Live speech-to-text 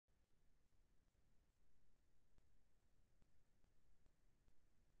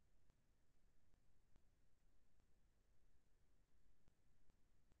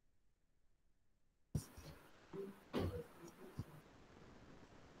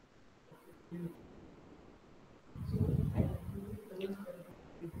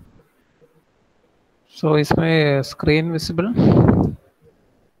So is my screen visible?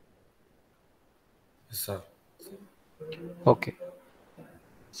 Yes, sir. Okay.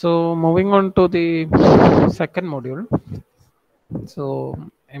 So moving on to the second module. So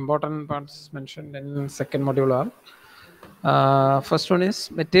important parts mentioned in second module are first one is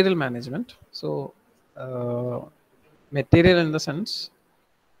material management. So uh, material in the sense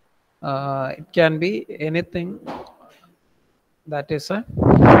it can be anything that is a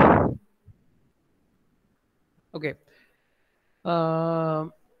okay. Uh,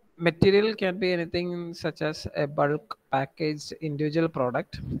 Material can be anything such as a bulk packaged individual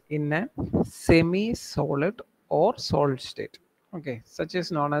product in a semi-solid or solid state. Okay, such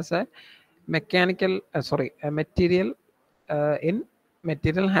is known as a a material in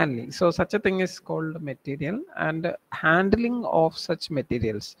material handling. So such a thing is called material, and handling of such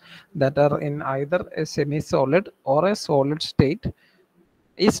materials that are in either a semi-solid or a solid state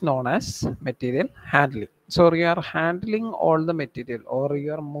is known as material handling. So you are handling all the material, or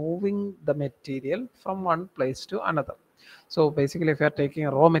you are moving the material from one place to another. So basically, if you are taking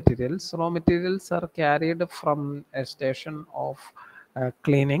raw materials are carried from a station of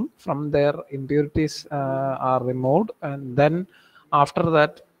cleaning. From there, impurities are removed, and then after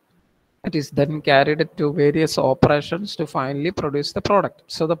that, it is then carried to various operations to finally produce the product.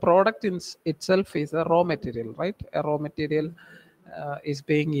 So the product in itself is a raw material, right? A raw material is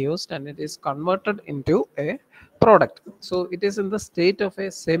being used and it is converted into a product. So it is in the state of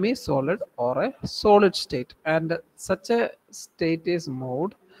a semi-solid or a solid state, and such a state is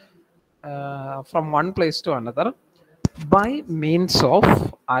moved from one place to another by means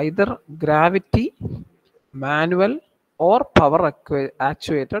of either gravity, manual, or power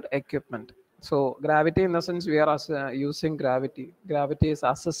actuated equipment. So gravity, in the sense, we are using gravity. Gravity is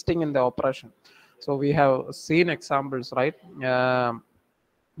assisting in the operation. So we have seen examples, right?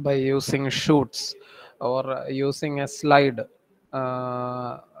 By using chutes or using a slide.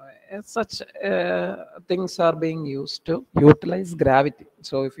 Such things are being used to utilize gravity.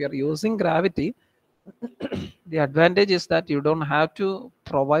 So if you are using gravity, the advantage is that you don't have to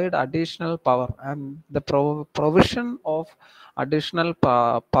provide additional power, and the provision of additional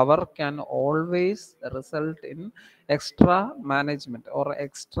power can always result in extra management or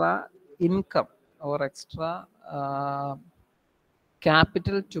extra income or extra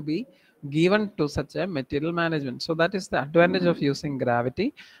capital to be given to such a material management. So that is the advantage of using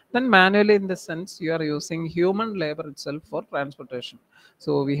gravity. Then manually, in the sense, you are using human labor itself for transportation.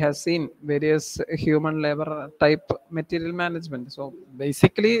 So we have seen various human labor type material management. So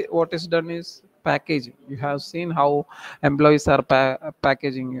basically what is done is packaging. You have seen how employees are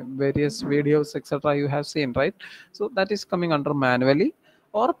packaging various videos, etc. You have seen, right? So that is coming under manually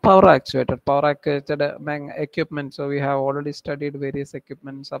or power actuated equipment. So we have already studied various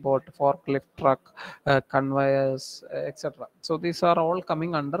equipments about forklift truck, conveyors, etc. So these are all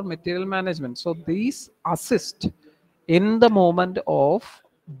coming under material management. So these assist in the movement of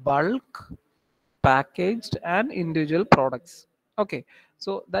bulk, packaged, and individual products. Okay,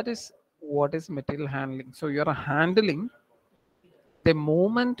 so that is what is material handling. So you are handling the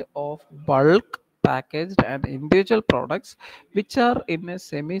movement of bulk, packaged, and individual products which are in a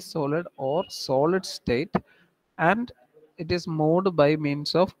semi-solid or solid state, and it is moved by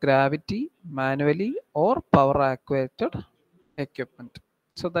means of gravity, manually, or power actuated equipment.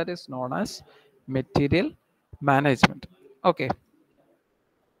 So that is known as material management. Okay.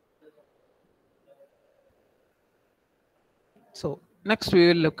 So next we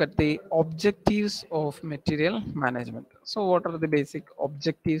will look at the objectives of material management. So what are the basic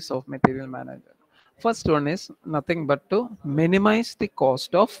objectives of material management? First one is nothing but to minimize the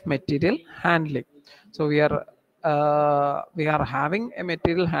cost of material handling. So we are having a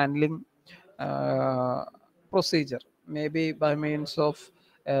material handling uh, procedure, maybe by means of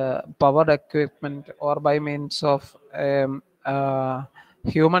powered equipment, or by means of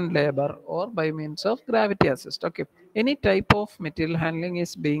human labor, or by means of gravity assist. Okay, any type of material handling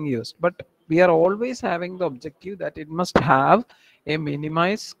is being used, but we are always having the objective that it must have a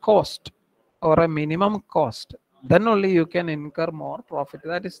minimized cost or a minimum cost. Then only you can incur more profit.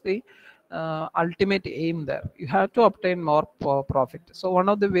 That is the ultimate aim there. You have to obtain more profit. So one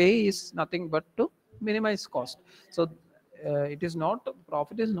of the way is nothing but to minimize cost. So it is not,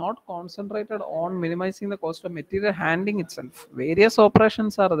 profit is not concentrated on minimizing the cost of material handling itself. Various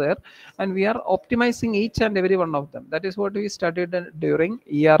operations are there, and we are optimizing each and every one of them. That is what we studied during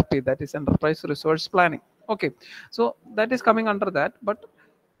ERP, that is enterprise resource planning. Okay, so that is coming under that. But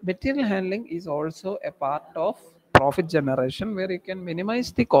material handling is also a part of profit generation, where you can minimize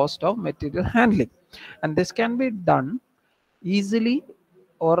the cost of material handling. And this can be done easily,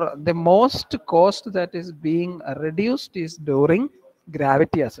 or the most cost that is being reduced is during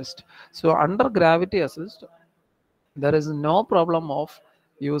gravity assist. So under gravity assist, there is no problem of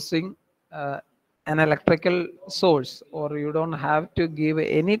using an electrical source, or you don't have to give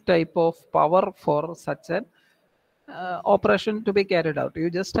any type of power for such an operation to be carried out. You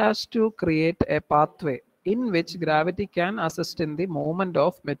just have to create a pathway in which gravity can assist in the movement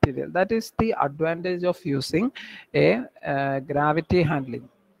of material. That is the advantage of using a gravity handling.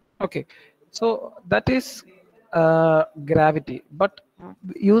 Okay, so that is gravity. But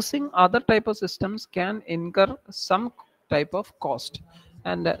using other type of systems can incur some type of cost,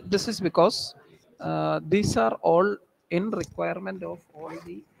 and this is because these are all in requirement of all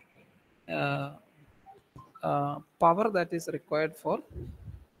the uh, power that is required for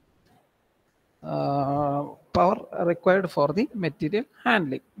power required for the material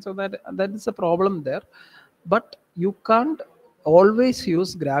handling. So that is a problem there. But you can't always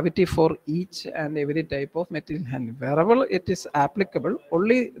use gravity for each and every type of material handling. Wherever it is applicable,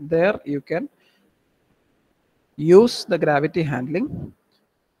 only there you can use the gravity handling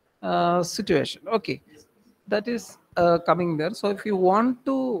situation. Okay, that is coming there. So if you want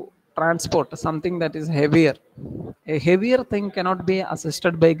to transport something that is heavier, a heavier thing cannot be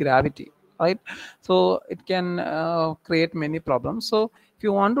assisted by gravity, right? So it can create many problems. So if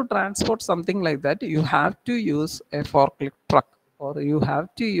you want to transport something like that, you have to use a forklift truck, or you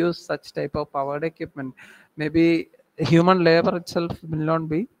have to use such type of powered equipment. Maybe human labor itself will not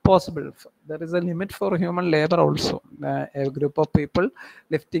be possible. There is a limit for human labor also. A group of people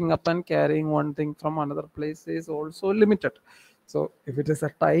lifting up and carrying one thing from another place is also limited. So if it is a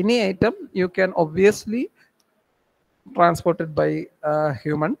tiny item, you can obviously transport it by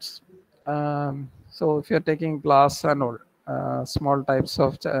humans. So if you're taking glass and all, small types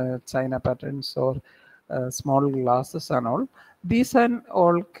of china patterns, or small glasses and all, these and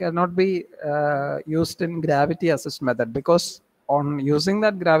all cannot be used in gravity assist method, because on using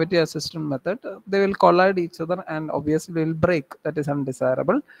that gravity assisted method, they will collide each other and obviously will break. That is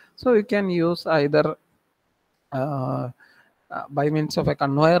undesirable. So you can use either uh, by means of a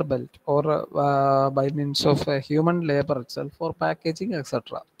conveyor belt, or by means of a human labor itself for packaging,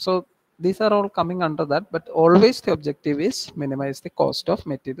 etc. So these are all coming under that, but always the objective is minimize the cost of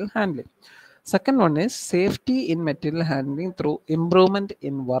material handling. Second one is safety in material handling through improvement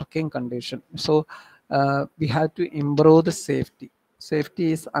in working condition. So we have to improve the safety.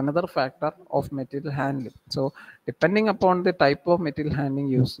 Safety is another factor of material handling. So depending upon the type of material handling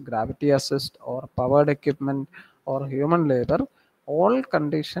used, gravity assist or powered equipment or human labor, all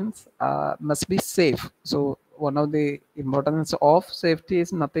conditions must be safe. So one of the importance of safety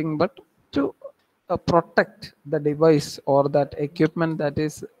is nothing but to protect the device or that equipment that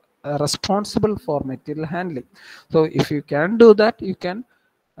is responsible for material handling. So if you can do that, you can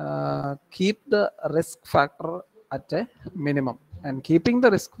keep the risk factor at a minimum, and keeping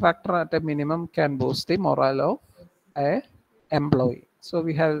the risk factor at a minimum can boost the morale of a employee. So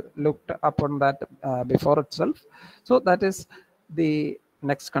we have looked upon that before itself. So that is the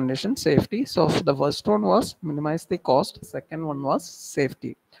next condition, safety. So the first one was minimize the cost, second one was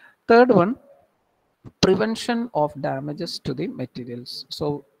safety, third one prevention of damages to the materials.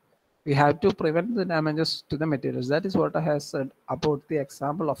 So we have to prevent the damages to the materials. That is what I have said about the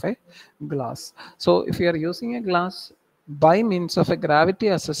example of a glass. So if you are using a glass by means of a gravity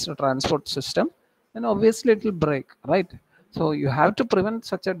assisted transport system, then obviously it will break, right? So you have to prevent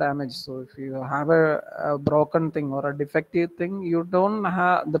such a damage. So if you have a broken thing or a defective thing, you don't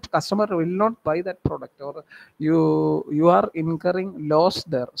have, the customer will not buy that product, or you are incurring loss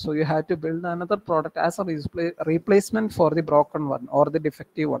there. So you have to build another product as a replacement for the broken one or the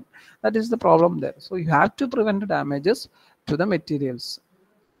defective one. That is the problem there. So you have to prevent damages to the materials.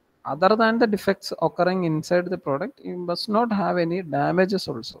 Other than the defects occurring inside the product, you must not have any damages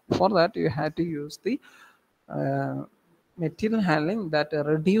also. For that, you have to use the uh, material handling that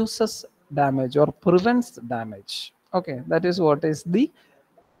reduces damage or prevents damage. Okay, that is what is the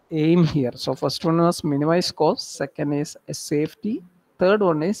aim here. So first one was minimize cost, second is a safety, third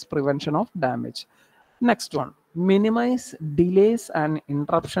one is prevention of damage. Next one, minimize delays and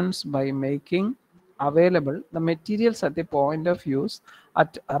interruptions by making available the materials at the point of use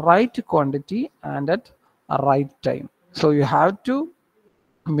at a right quantity and at a right time. So you have to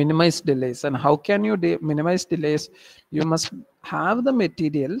minimize delays. And how can you minimize delays? You must have the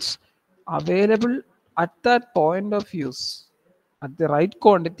materials available at that point of use at the right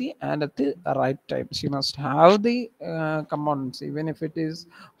quantity and at the right times. You must have the components, even if it is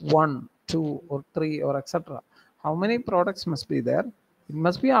one, two, or three, or etc. how many products must be there? It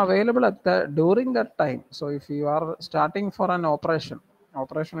must be available at the during that time. So if you are starting for an operation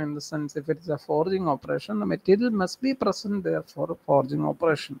in the sense, if it's a forging operation, the material must be present there for forging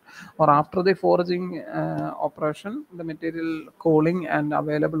operation, or after the forging operation, the material cooling and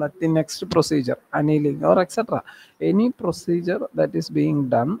available at the next procedure, annealing or etc. Any procedure that is being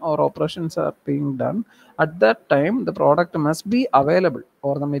done or operations are being done, at that time the product must be available,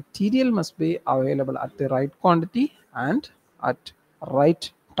 or the material must be available at the right quantity and at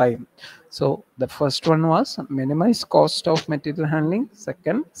right time. So the first one was minimize cost of material handling,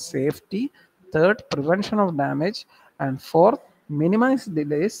 second safety, third prevention of damage, and fourth minimize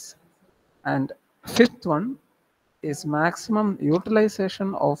delays, and fifth one is maximum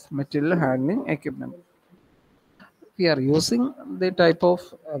utilization of material handling equipment. We are using the type of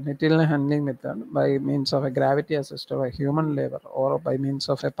material handling method by means of a gravity assisted or a human labor, or by means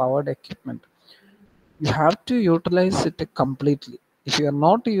of a powered equipment. You have to utilize it completely. If you are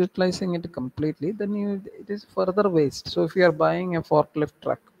not utilizing it completely, then it is further waste. So if you are buying a forklift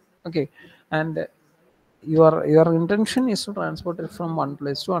truck, okay, and your intention is to transport it from one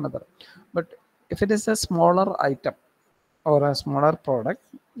place to another, but if it is a smaller item or a smaller product,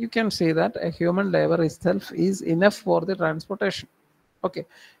 you can say that a human labor itself is enough for the transportation. Okay,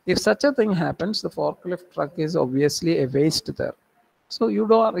 if such a thing happens, the forklift truck is obviously a waste there. So you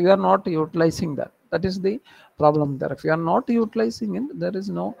are not utilizing that. That is the problem there. If you are not utilizing it, there is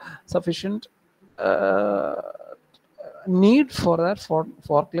no sufficient uh, need for that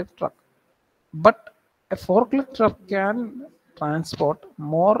forklift truck. But a forklift truck can transport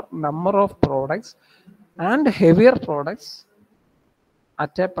more number of products and heavier products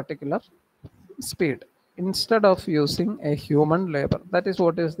at a particular speed instead of using a human labor. That is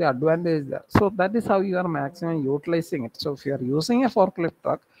what is the advantage there. So that is how you are maximum utilizing it. So if you are using a forklift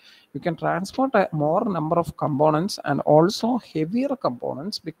truck, you can transport a more number of components and also heavier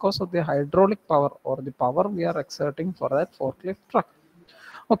components because of the hydraulic power or the power we are exerting for that forklift truck.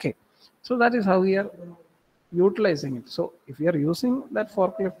 Okay, so that is how we are utilizing it. So if you are using that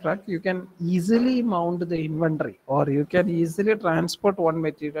forklift truck, you can easily mount the inventory, or you can easily transport one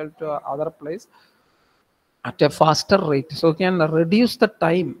material to other place at a faster rate. So you can reduce the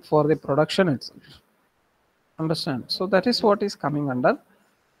time for the production itself. Understand? So that is what is coming under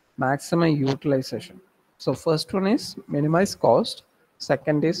maximum utilization. So first one is minimize cost,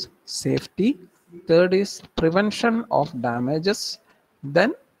 second is safety, third is prevention of damages,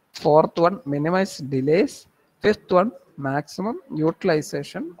 then fourth one minimize delays, fifth one maximum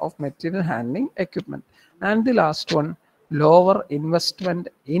utilization of material handling equipment, and the last one lower investment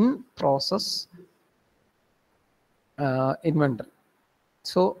in process inventory.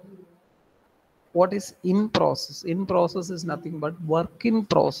 So what is in process? In process is nothing but work in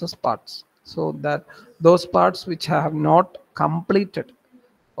process parts. So that those parts which have not completed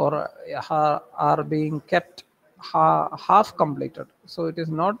or are being kept half completed, so it is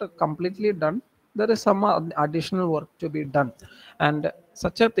not completely done, there is some additional work to be done, and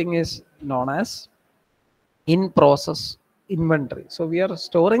such a thing is known as in process inventory. So we are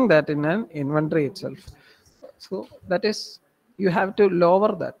storing that in an inventory itself. So that is, you have to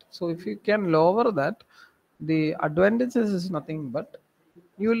lower that. So if you can lower that, the advantages is nothing but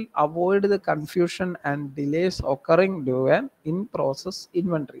you will avoid the confusion and delays occurring due an in process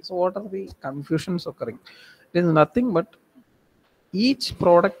inventory. So what are the confusions occurring? It is nothing but each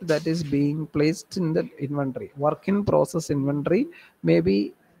product that is being placed in the inventory, work in process inventory,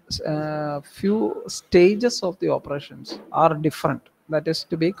 maybe few stages of the operations are different, that is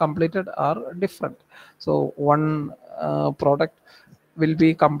to be completed are different. So one product will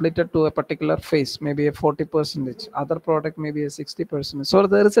be completed to a particular phase, maybe a 40 percentage, other product maybe a 60%. So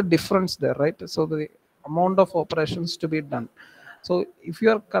there is a difference there, right? So the amount of operations to be done. So if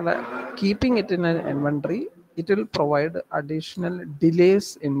you are keeping it in an inventory, it will provide additional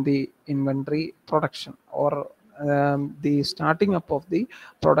delays in the inventory production, or the starting up of the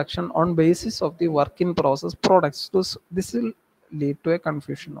production on basis of the work in process products. So this will lead to a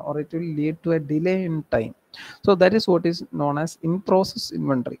confusion, or it will lead to a delay in time. So that is what is known as in process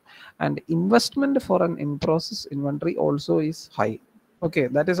inventory, and investment for an in process inventory also is high. Okay,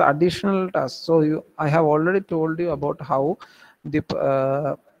 that is additional task. So I have already told you about how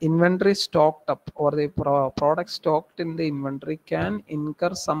the inventory stocked up, or the product stocked in the inventory can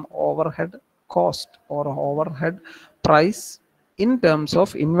incur some overhead cost or overhead price in terms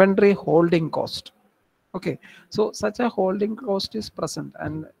of inventory holding cost. Okay, so such a holding cost is present,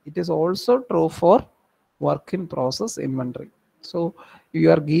 and it is also true for work in process inventory. So you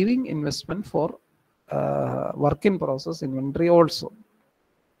are giving investment for work in process inventory also.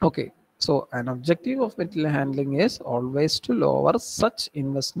 Okay, So an objective of material handling is always to lower such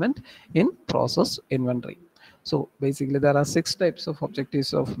investment in process inventory. So basically there are 6 types of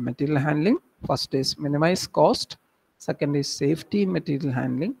objectives of material handling. First is minimize cost. Second is safety in material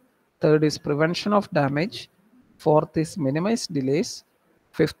handling. Third is prevention of damage. Fourth is minimize delays.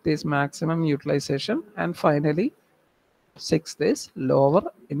 Fifth is maximum utilization. And finally, sixth is lower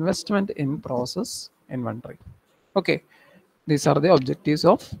investment in process inventory. Okay, these are the objectives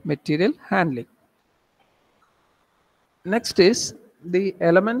of material handling. Next is the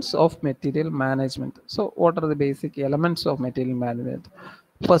elements of material management. So what are the basic elements of material management?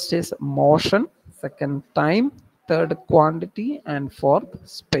 First is motion, second time, third quantity, and fourth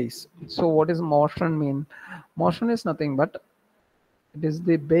space. So what is motion mean? Motion is nothing but it is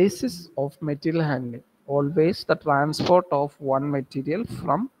the basis of material handling. Always the transport of one material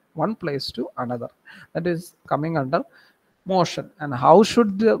from one place to another. That is coming under motion. And how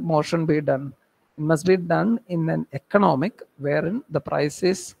should the motion be done? It must be done in an economic wherein the price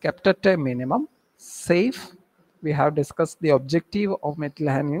is kept at a minimum, safe. We have discussed the objective of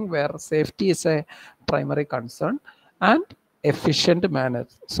material handling where safety is a primary concern, and efficient manner.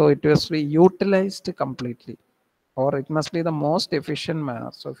 So it must be utilized completely, or it must be the most efficient manner.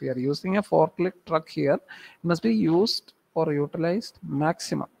 So if you are using a forklift truck here, it must be used or utilized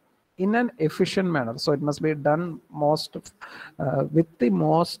maximum in an efficient manner. So it must be done most with the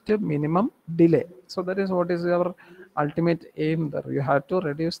most minimum delay. So that is what is our ultimate aim there. You have to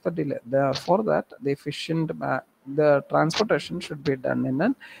reduce the delay. Therefore, that the the transportation should be done in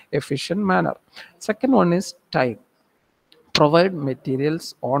an efficient manner. Second one is time. Provide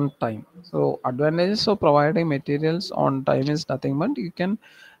materials on time. So advantages of providing materials on time is nothing but you can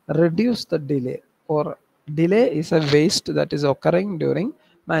reduce the delay, or delay is a waste that is occurring during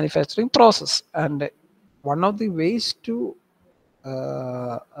manufacturing process. And one of the ways to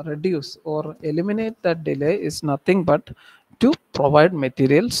reduce or eliminate that delay is nothing but to provide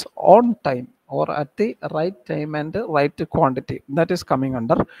materials on time or at the right time and the right quantity. That is coming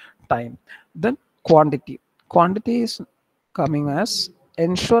under time. Then quantity is coming as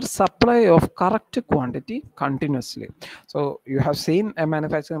ensure supply of correct quantity continuously. So you have seen a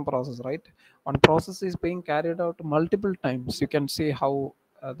manufacturing process, right? One process is being carried out multiple times. You can see how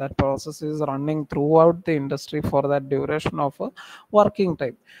that process is running throughout the industry for that duration of a working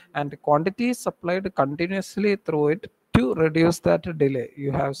time, and quantity is supplied continuously through it to reduce that delay.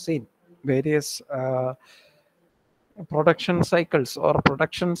 You have seen various production cycles or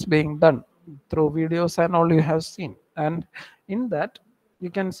productions being done through videos and all you have seen, and in that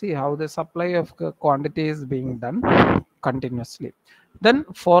you can see how the supply of quantity is being done continuously. Then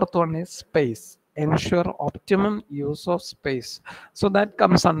fourth one is space. Ensure optimum use of space. So that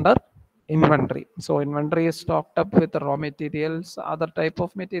comes under inventory. So inventory is stocked up with raw materials, other type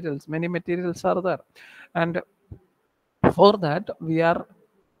of materials, many materials are there, and for that we are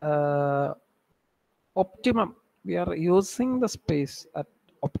uh, optimum, we are using the space at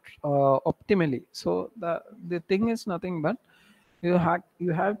optimally. So the thing is nothing but you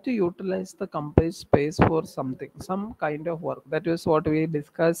have to utilize the compressed space for something, some kind of work. That is what we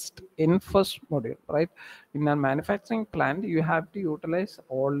discussed in first module, right? In a manufacturing plant you have to utilize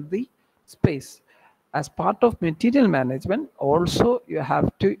all the space. As part of material management also you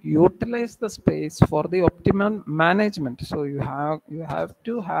have to utilize the space for the optimum management. So you have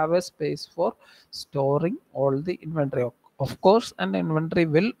to have a space for storing all the inventory. Of course an inventory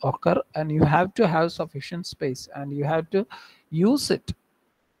will occur and you have to have sufficient space and you have to use it.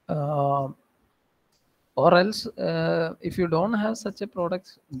 Uh, or else if you don't have such a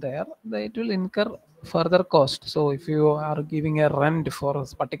product there, then it will incur further cost. So if you are giving a rent for a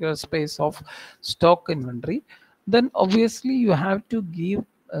particular space of stock inventory, then obviously you have to give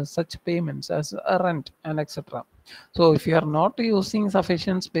such payments as a rent and etc. So if you are not using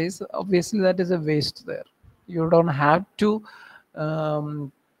sufficient space, obviously that is a waste there. You don't have to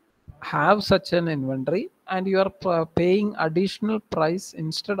um, have such an inventory, and you are paying additional price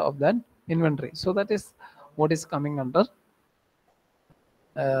instead of that inventory. So that is what is coming under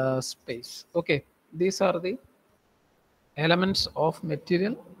space. Okay, these are the elements of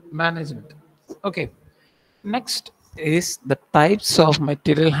material management. Okay, next is the types of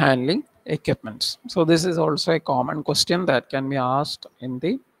material handling equipments. So this is also a common question that can be asked in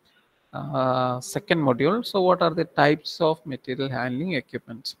the second module. So what are the types of material handling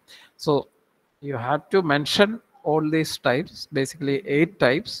equipments? So you have to mention all these types, basically 8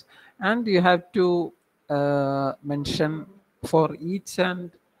 types, and you have to mention for each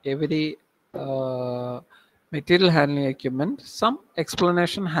and every material handling equipment some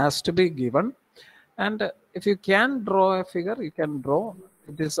explanation has to be given. And if you can draw a figure, you can draw.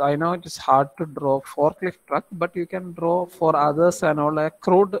 It is, I know it is hard to draw forklift truck, but you can draw for others and all a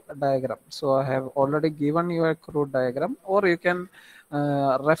crude diagram. So I have already given you a crude diagram, or you can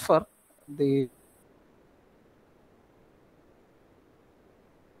refer the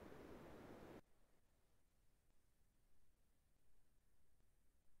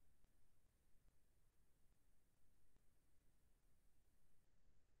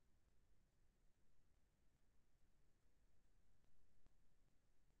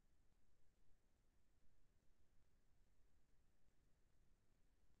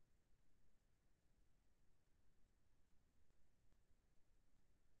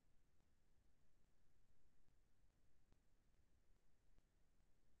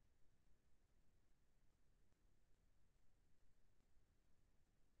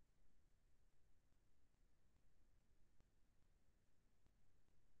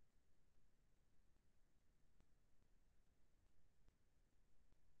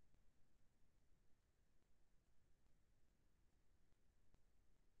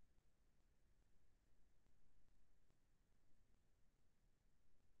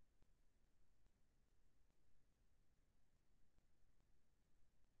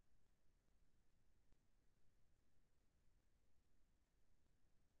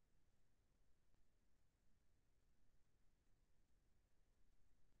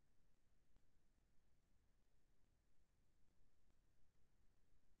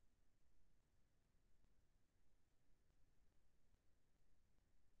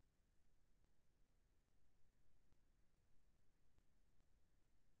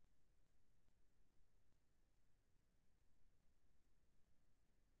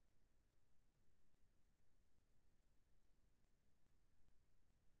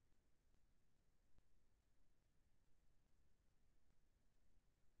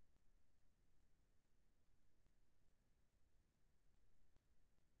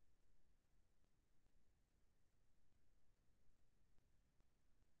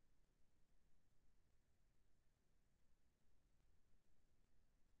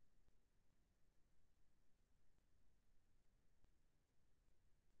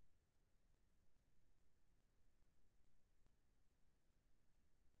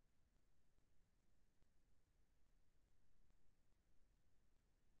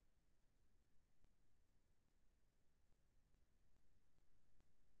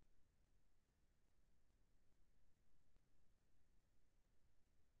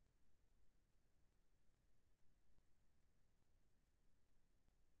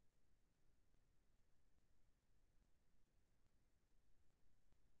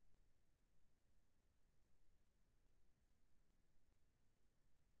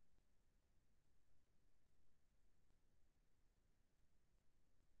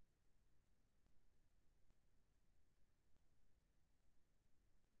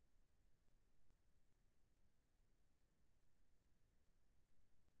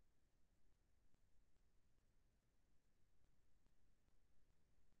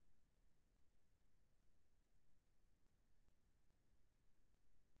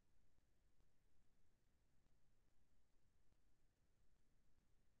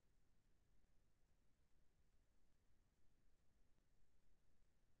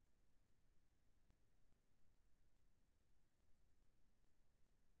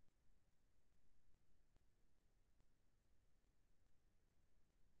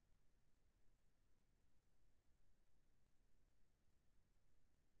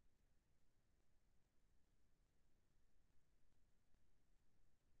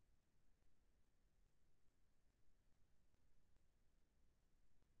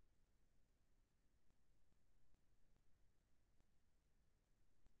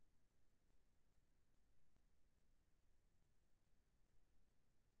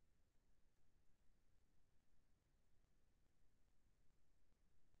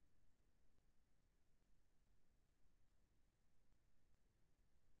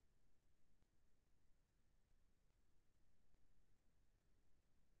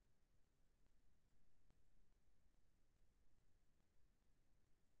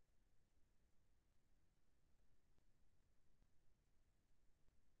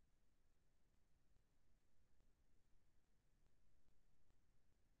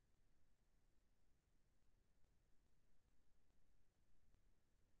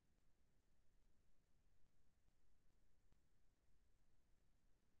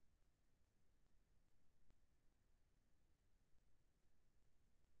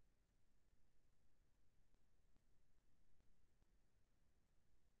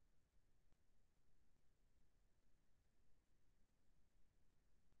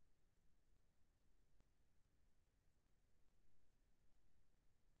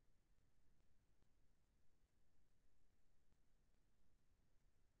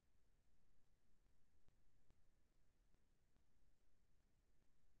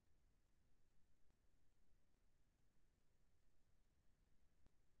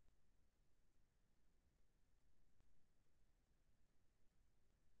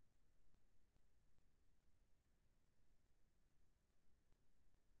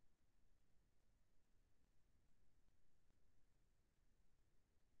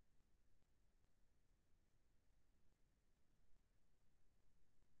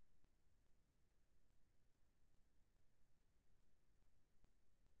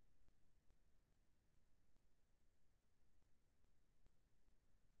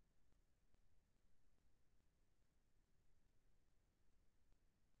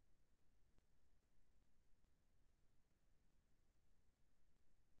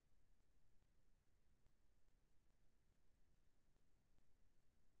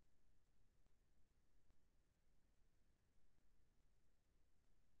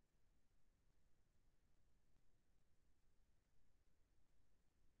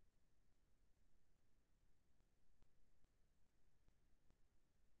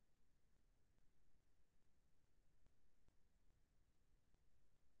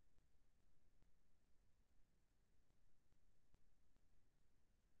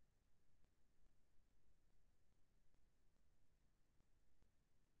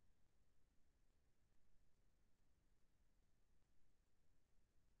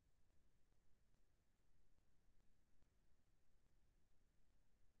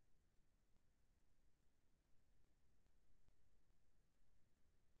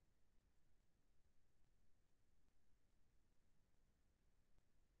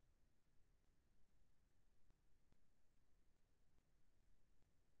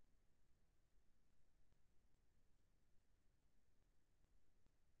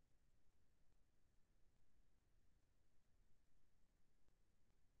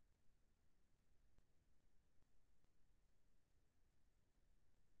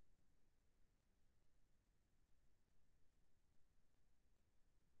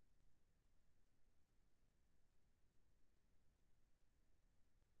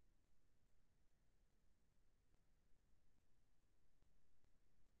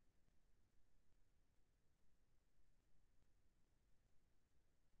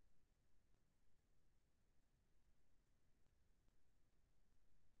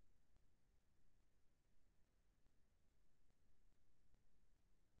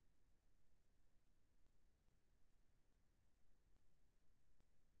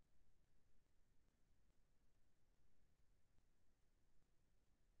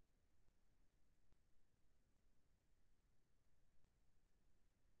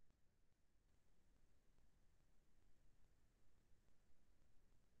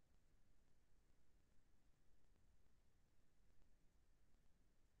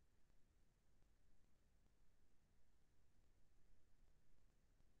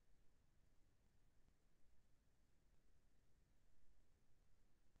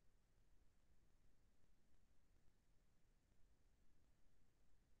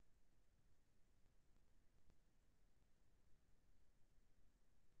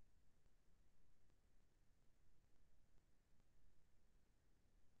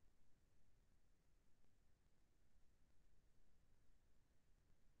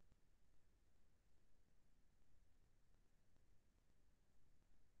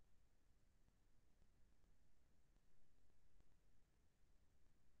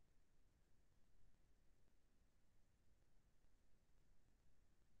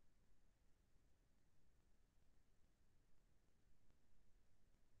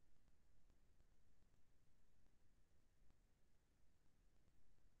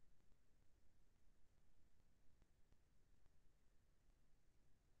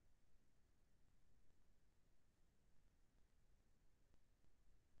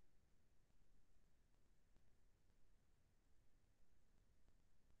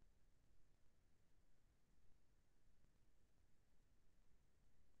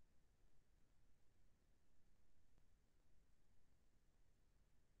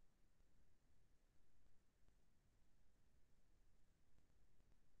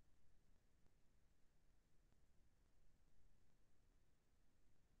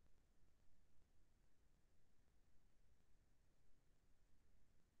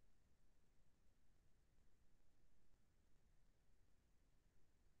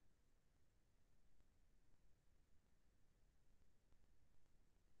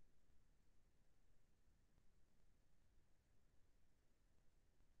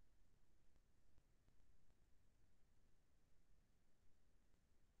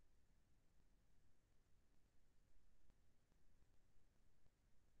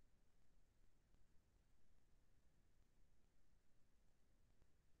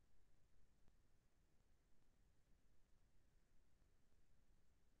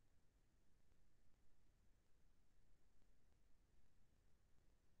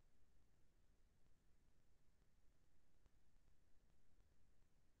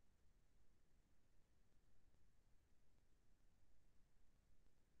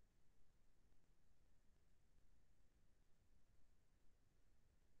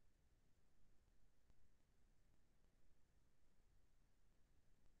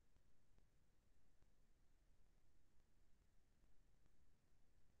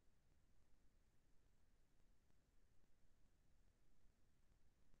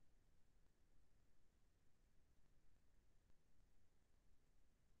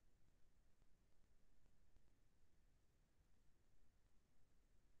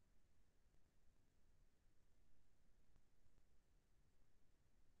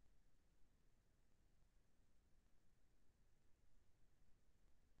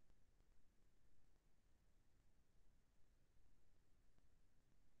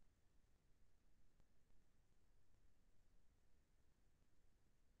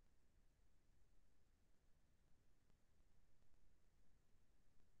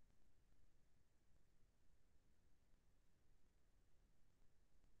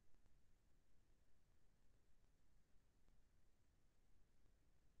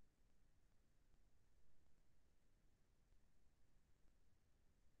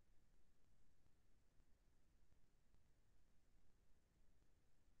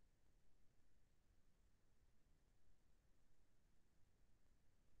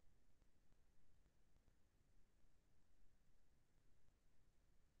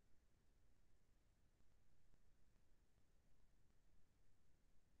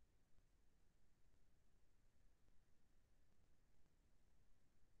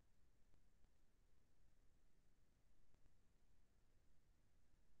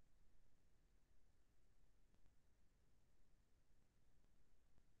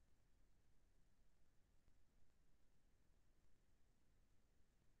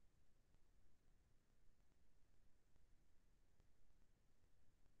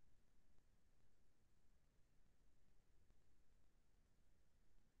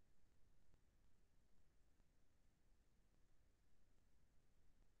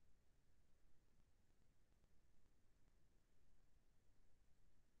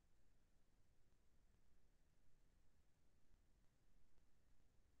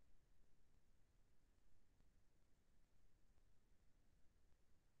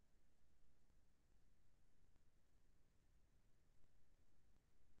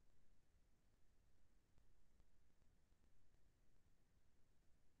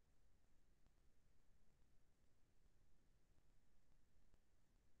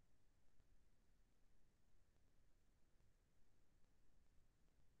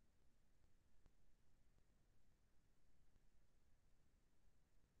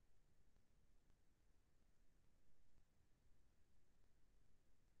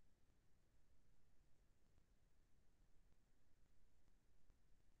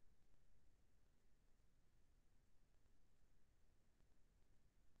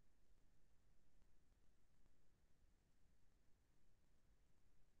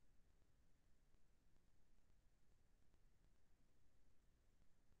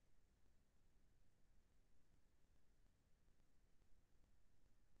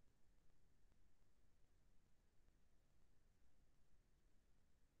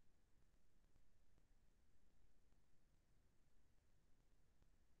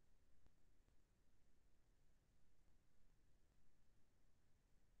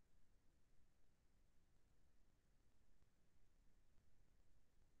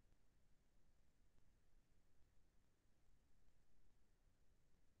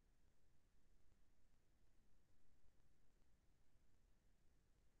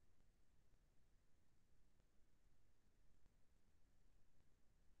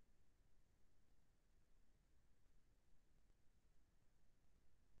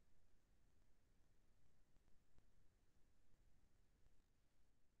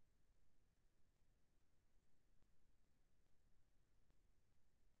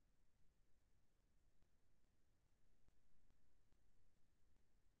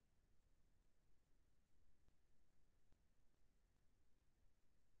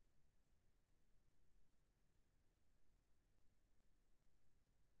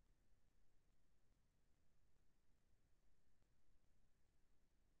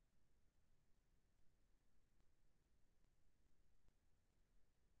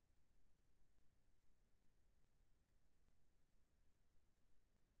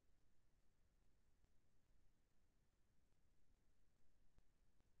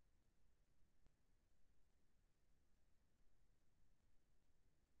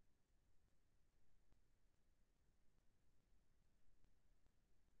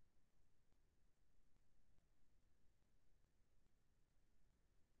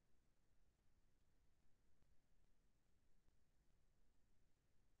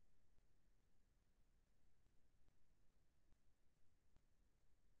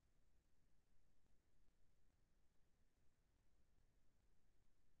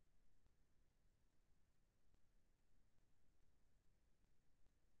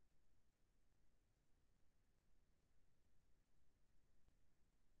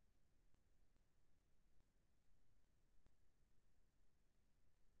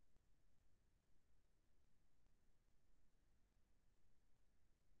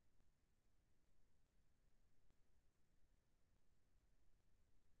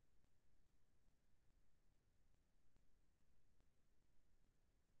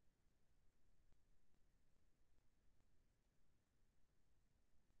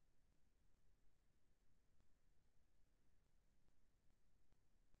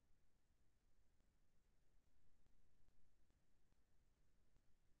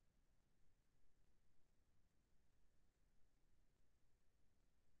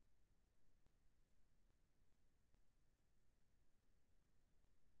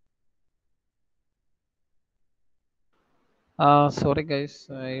Sorry guys,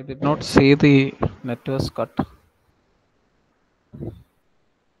 I did not see the net was cut.